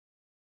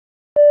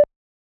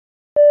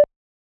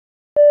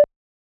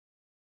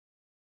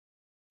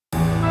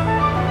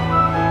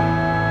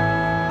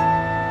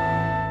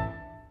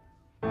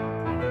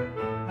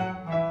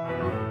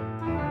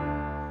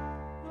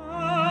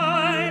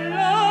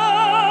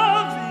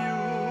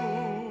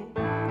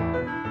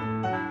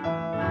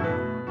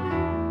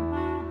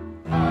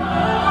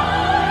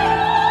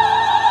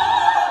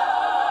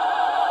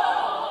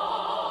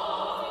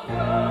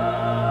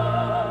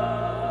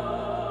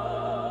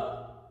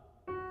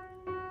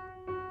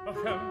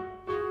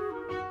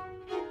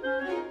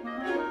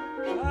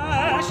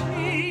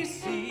Ashley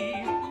sea.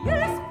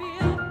 Yes,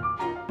 Bill.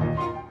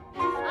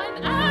 I'm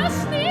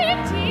Ashley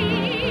T.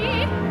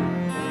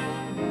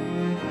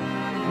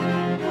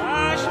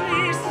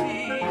 Ashley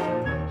sea.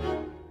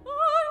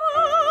 I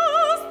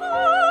was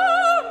for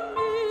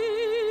me.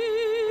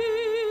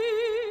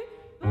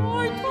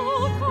 You're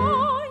too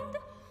kind.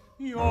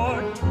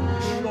 You're too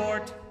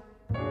short.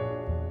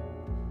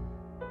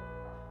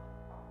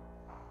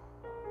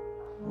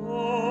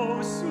 Oh,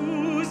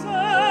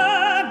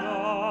 Suzana.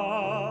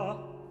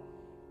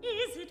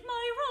 Is it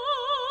my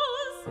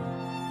rose?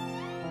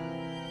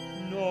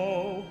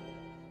 No,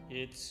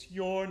 it's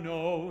your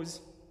nose.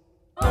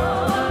 What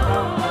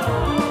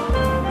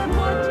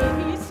did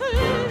he say?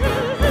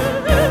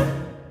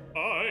 I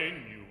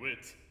knew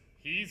it.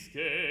 He's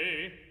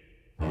gay.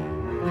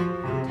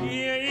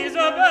 Dear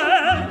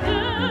Isabel,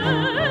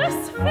 Yes,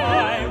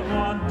 I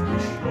want to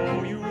show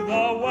you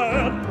the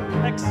world.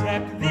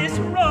 Accept this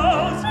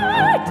rose. I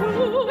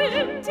do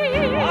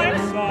indeed. I'm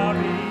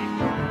sorry,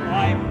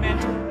 I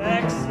meant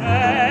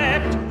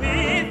accept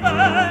with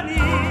an E.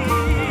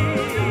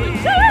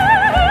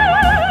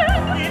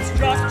 It's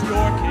just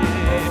your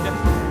kid.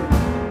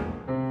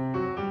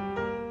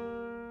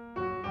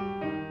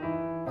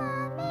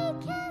 Mommy,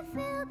 can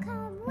Phil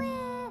come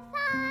with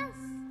us?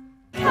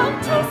 Count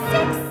to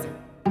 6.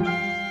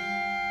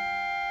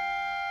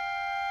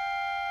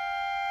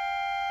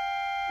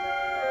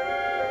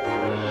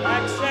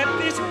 Accept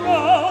this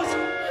rose.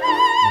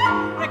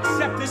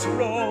 Accept this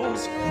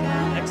rose.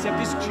 Accept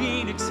this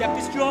Jeanne. Accept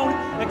this Joan.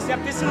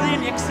 Accept this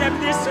Lynn. Accept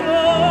this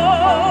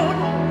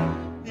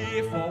Sloane.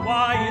 If or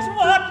why is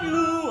what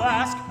you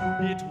ask,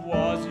 it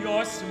was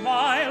your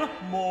smile,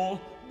 mole,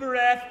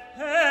 breath,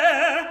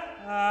 hair,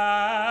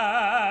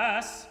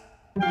 ass.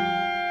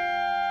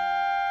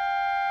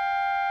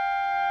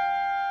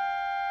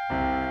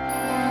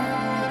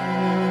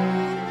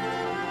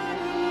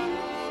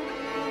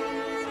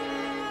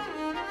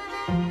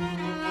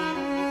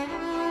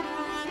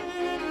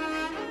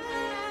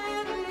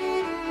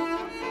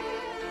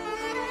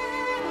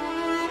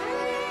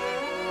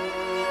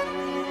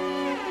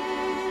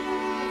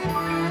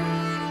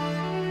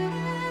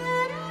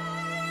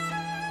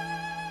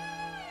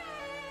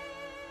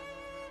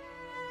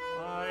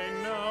 I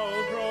now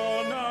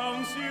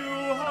pronounce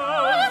you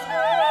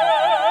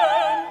husband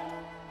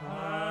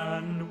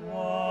and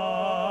wife.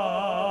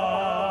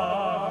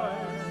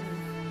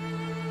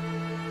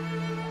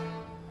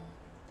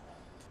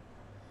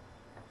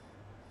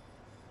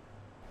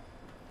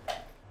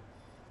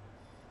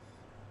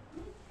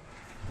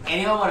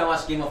 Anyone want to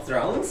watch Game of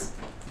Thrones?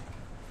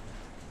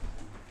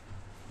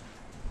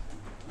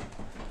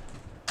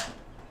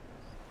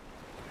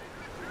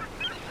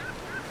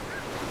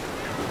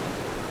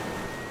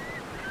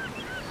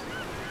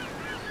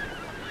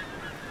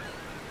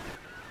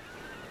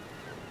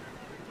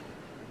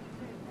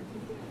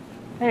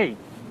 Hey,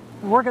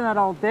 I'm working that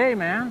all day,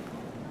 man.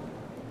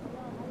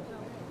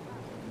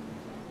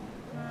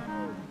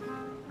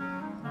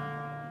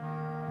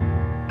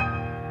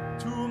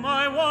 To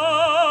my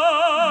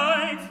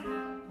wife,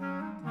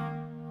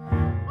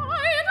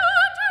 I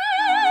don't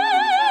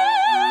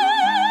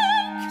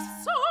think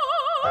so.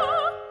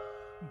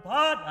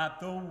 but at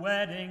the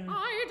wedding,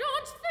 I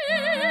don't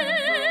think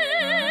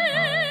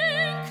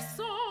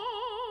so.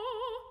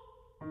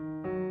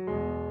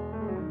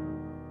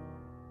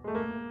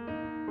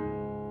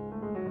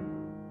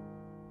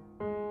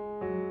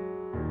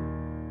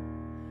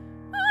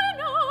 I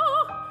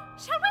know.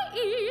 Shall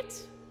we eat?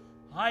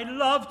 I'd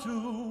love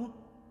to,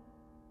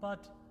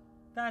 but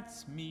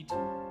that's meat.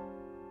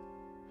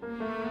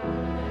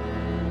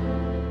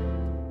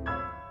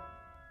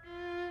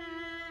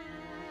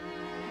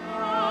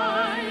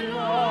 I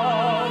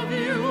love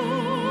you.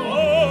 I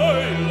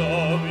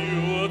love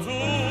you too.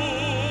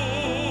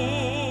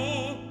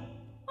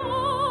 Oh,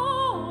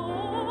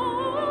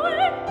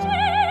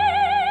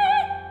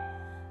 Jay,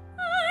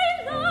 I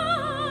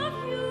love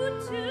you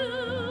too.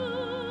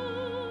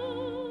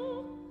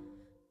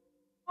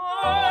 I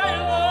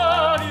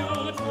love you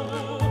too.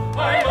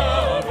 I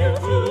love you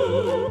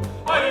too.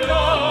 I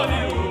love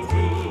you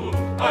too.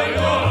 I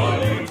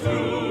love you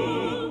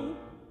too.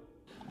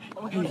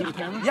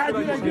 Yeah, I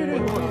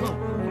did.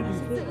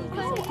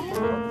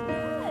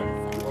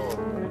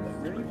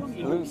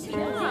 Lucy.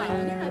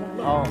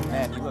 Oh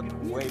man, you look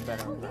way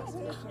better.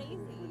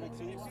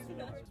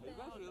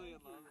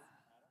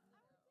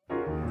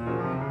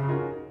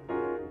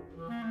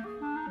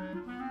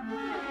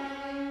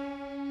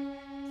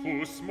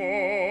 Too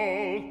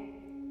small.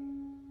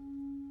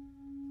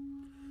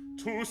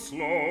 Too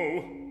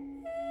slow.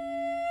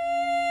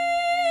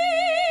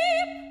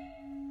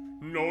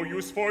 No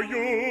use for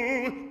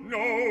you.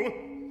 No,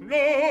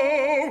 no.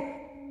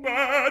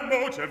 Bad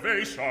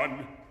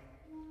motivation.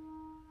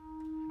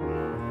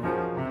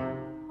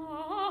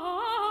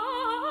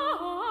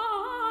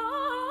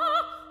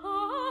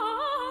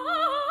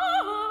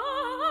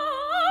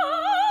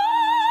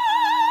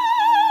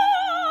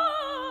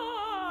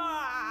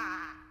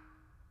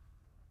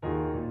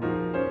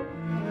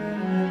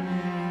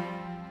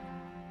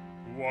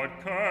 What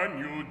can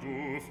you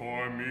do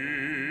for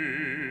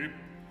me?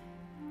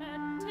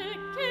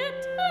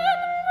 Etiquette and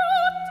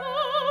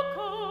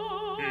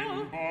protocol.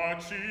 In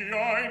Bachi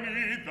I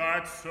need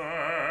that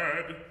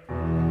said.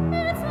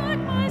 It's like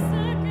my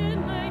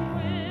second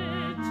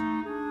language.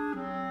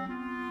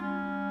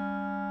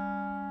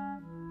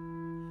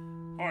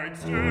 I'd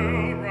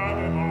still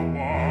rather the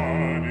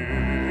one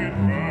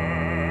in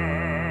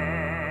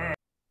bed.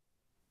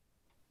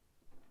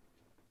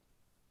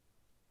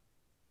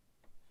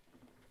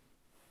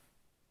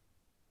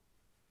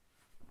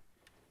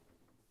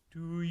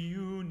 Do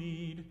you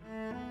need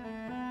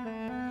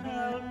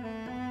help?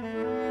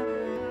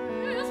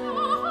 Is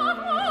hot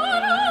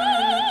water?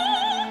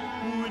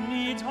 Who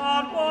needs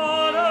hot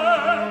water?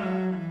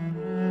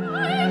 I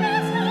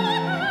miss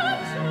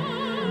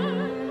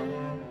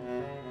action.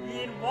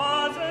 It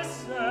was a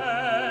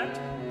set.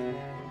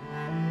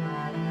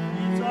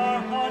 It's our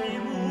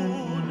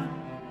honeymoon.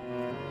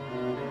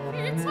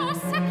 It's our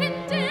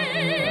second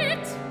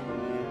date.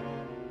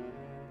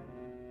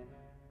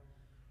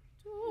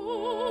 Do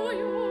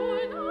you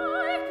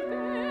like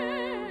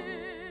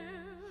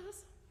bears?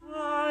 I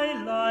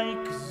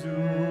like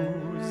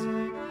zoos.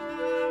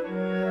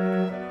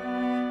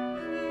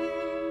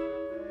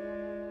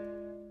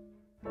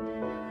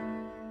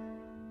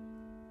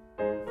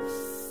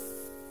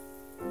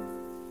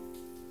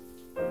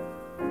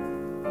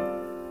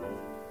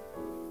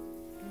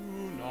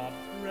 Do not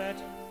fret.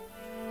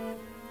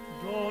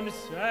 Don't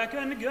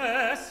second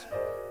guess.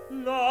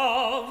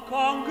 Love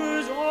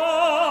conquers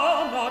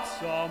all, not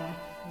some,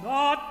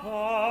 not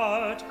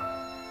part.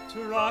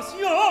 Trust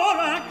your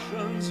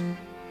actions.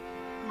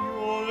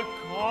 You'll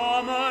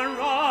come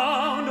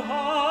around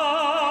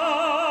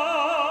heart.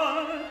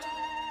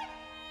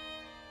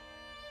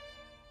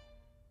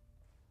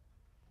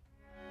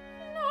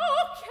 No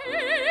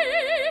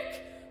cake.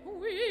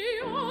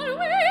 We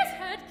always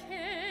had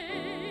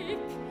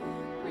cake.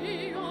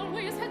 We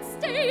always had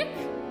steak.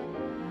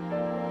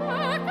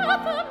 Back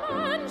at the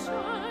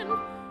mansion,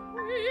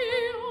 we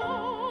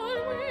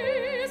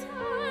always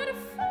had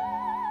fun.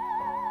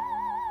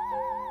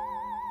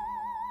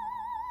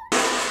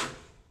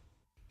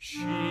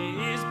 She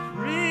is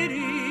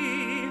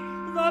pretty,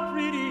 the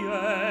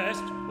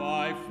prettiest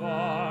by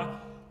far.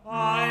 I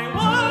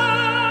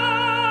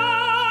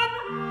won!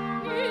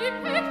 He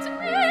picked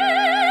me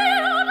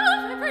out of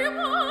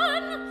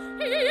everyone.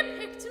 He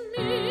picked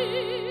me.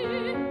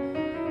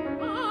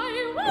 I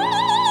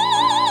won.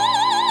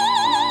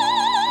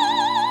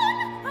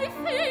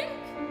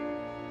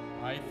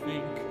 I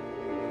think.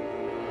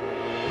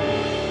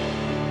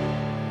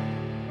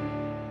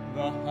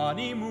 The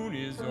honeymoon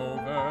is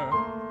over.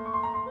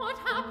 What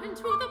happened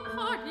to the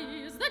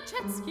parties, the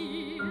jet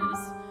skis,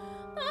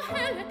 the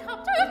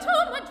helicopter to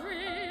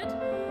Madrid?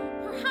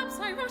 Perhaps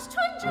I rushed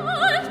to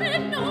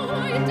judgment. No,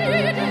 I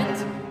didn't.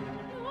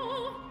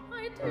 No,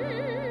 I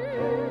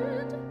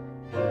did.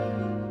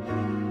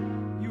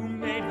 You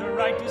made the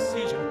right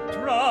decision.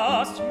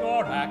 Trust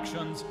your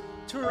actions.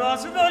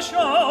 Trust the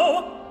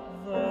show.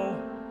 Though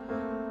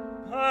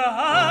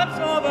perhaps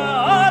over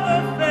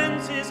other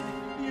fences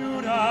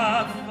you'd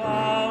have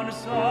found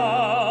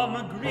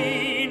some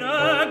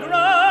greener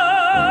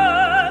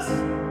grass.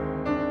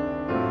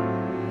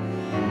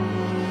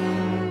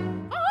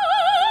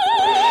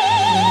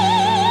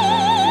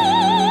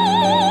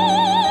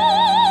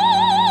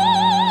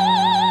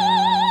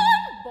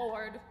 I'm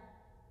bored.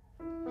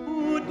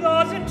 Who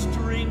doesn't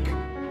drink?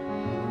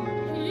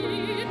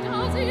 He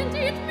doesn't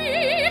eat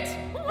meat.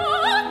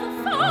 What the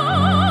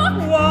fuck?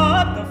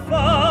 What the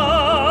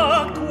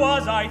fuck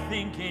was I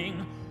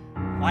thinking?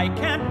 I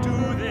can't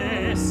do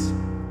this.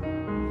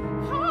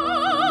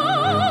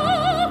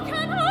 How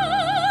can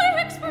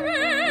I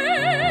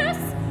express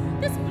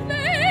this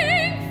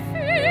blank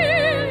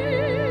feeling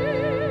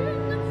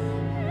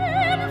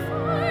in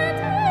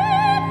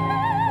fighting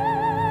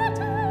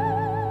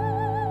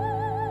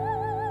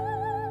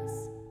letters?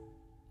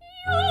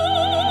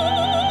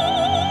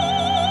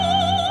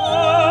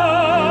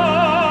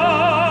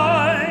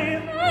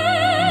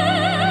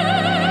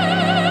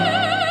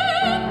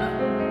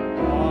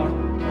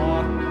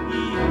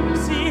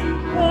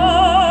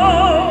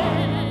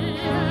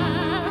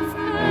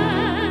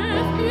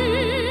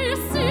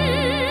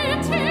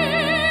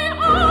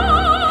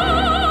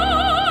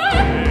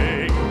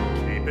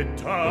 Keep it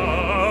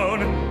tough.